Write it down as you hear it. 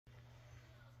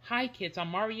Hi kids, I'm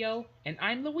Mario, and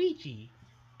I'm Luigi,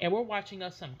 and we're watching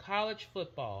us some college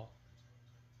football.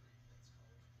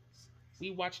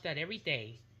 We watch that every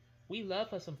day. We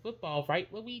love us some football, right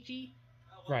Luigi?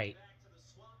 Right.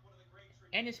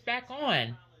 And it's back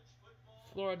on.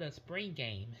 Florida spring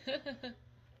game.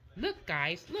 Look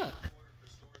guys, look.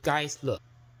 Guys, look.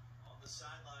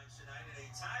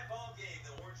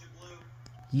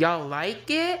 Y'all like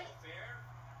it?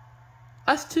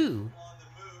 Us too.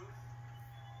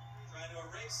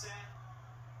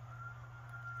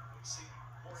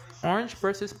 Orange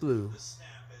versus blue.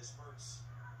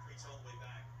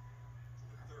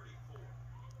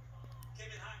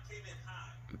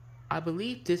 I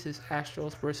believe this is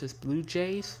Astros versus Blue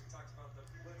Jays.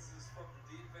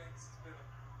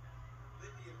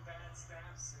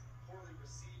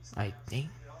 I think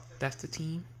that's the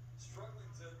team.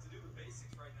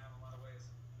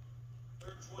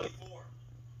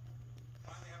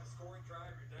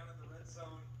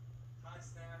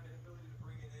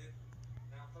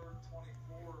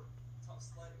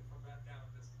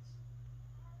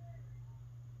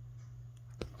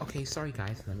 Okay, sorry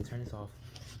guys, let me turn this off.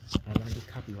 I don't want to get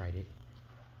copyrighted.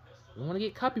 I don't want to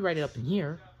get copyrighted up in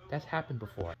here. That's happened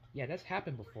before. Yeah, that's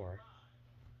happened before.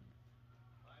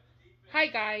 Hi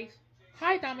guys.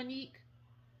 Hi Dominique.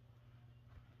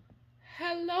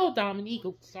 Hello Dominique.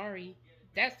 Oh, sorry.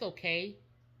 That's okay.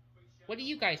 What are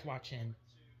you guys watching?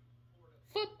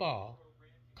 Football.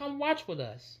 Come watch with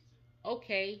us.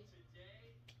 Okay.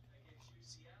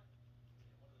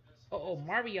 Oh,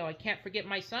 Mario, I can't forget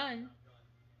my son.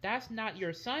 That's not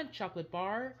your son, Chocolate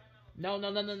Bar. No.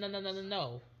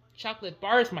 No. Chocolate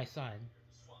Bar is my son.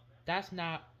 That's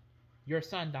not your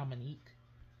son, Dominique.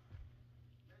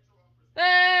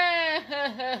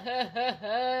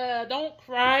 Don't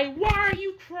cry. Why are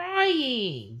you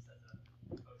crying?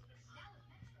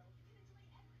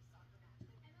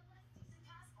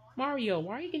 Mario,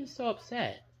 why are you getting so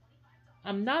upset?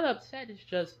 I'm not upset, it's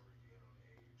just...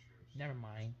 Never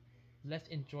mind. Let's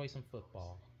enjoy some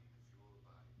football.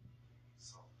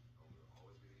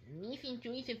 Let's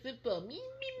enjoy some football. Me.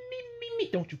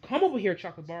 Don't you come over here,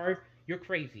 Chocolate Bar. You're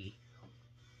crazy.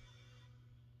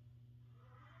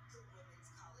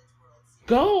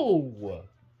 Go!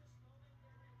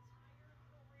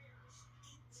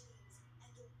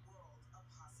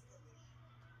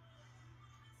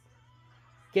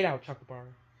 Get out, Chocolate Bar.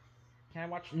 Can I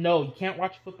watch? No, you can't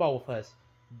watch football with us.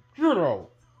 Zero.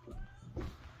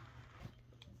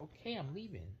 Okay, I'm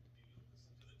leaving.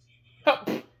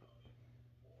 Oh.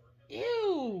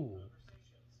 Ew!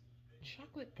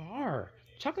 Chocolate Bar.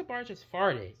 Chocolate Bar just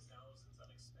farted.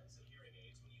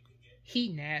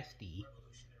 He nasty.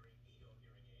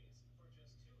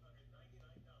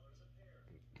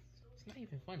 It's not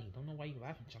even funny. Don't know why you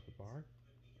laughing, Chocolate Bar.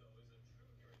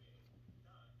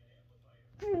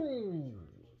 Ooh.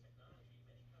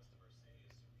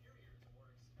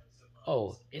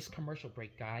 Oh, it's commercial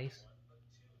break, guys.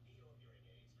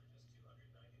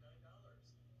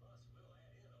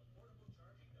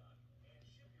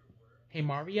 Hey,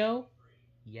 Mario?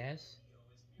 Yes?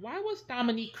 Why was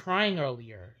Dominique crying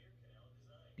earlier?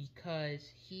 Because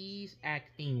he's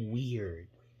acting weird.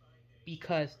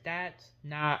 Because that's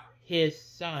not his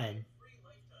son.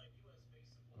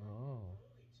 Oh.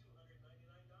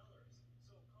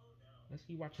 Let's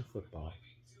be watching football.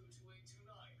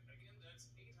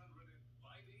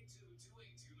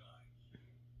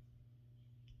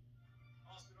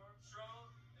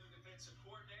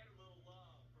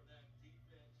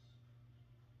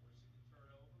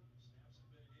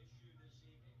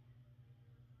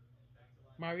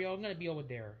 Mario, I'm gonna be over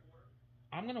there.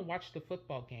 I'm gonna watch the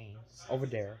football game over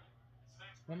there.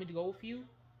 Want me to go with you?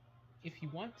 If you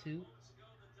want to.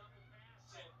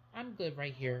 I'm good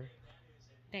right here.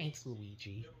 Thanks,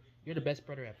 Luigi. You're the best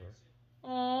brother ever.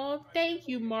 Oh, thank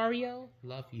you, Mario.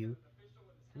 Love you.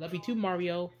 Love you too,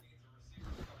 Mario.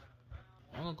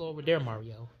 I'm gonna go over there,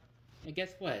 Mario. And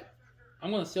guess what? I'm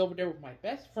gonna sit over there with my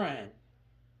best friend.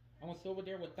 I'm gonna sit over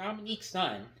there with Dominique's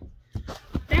son.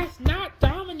 That's not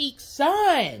Dominique's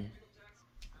son!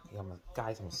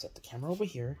 Guys, I'm gonna set the camera over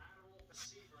here.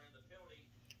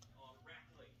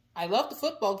 I love the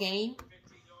football game.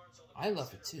 I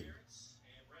love it too.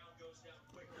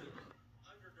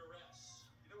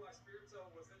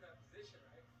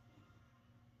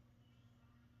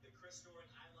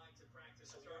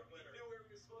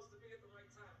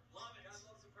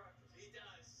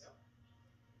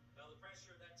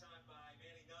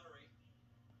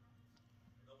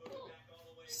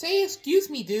 Say excuse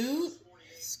me, dude.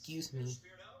 Excuse me.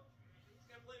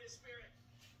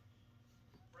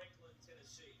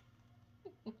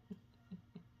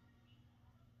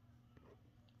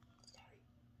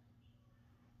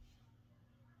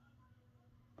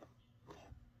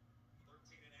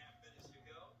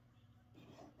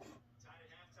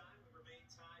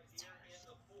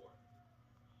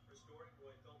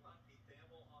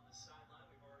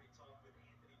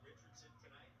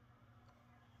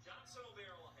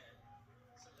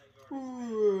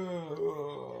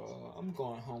 I'm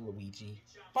going home, Luigi.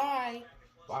 Bye.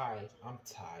 Bye. I'm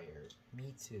tired.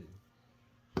 Me too.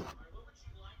 I'm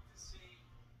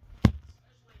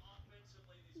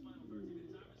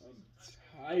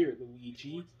tired,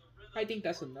 Luigi. I think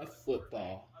that's enough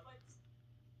football.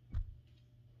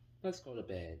 Let's go to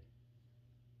bed.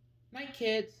 Night,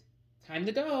 kids. Time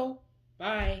to go.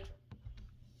 Bye.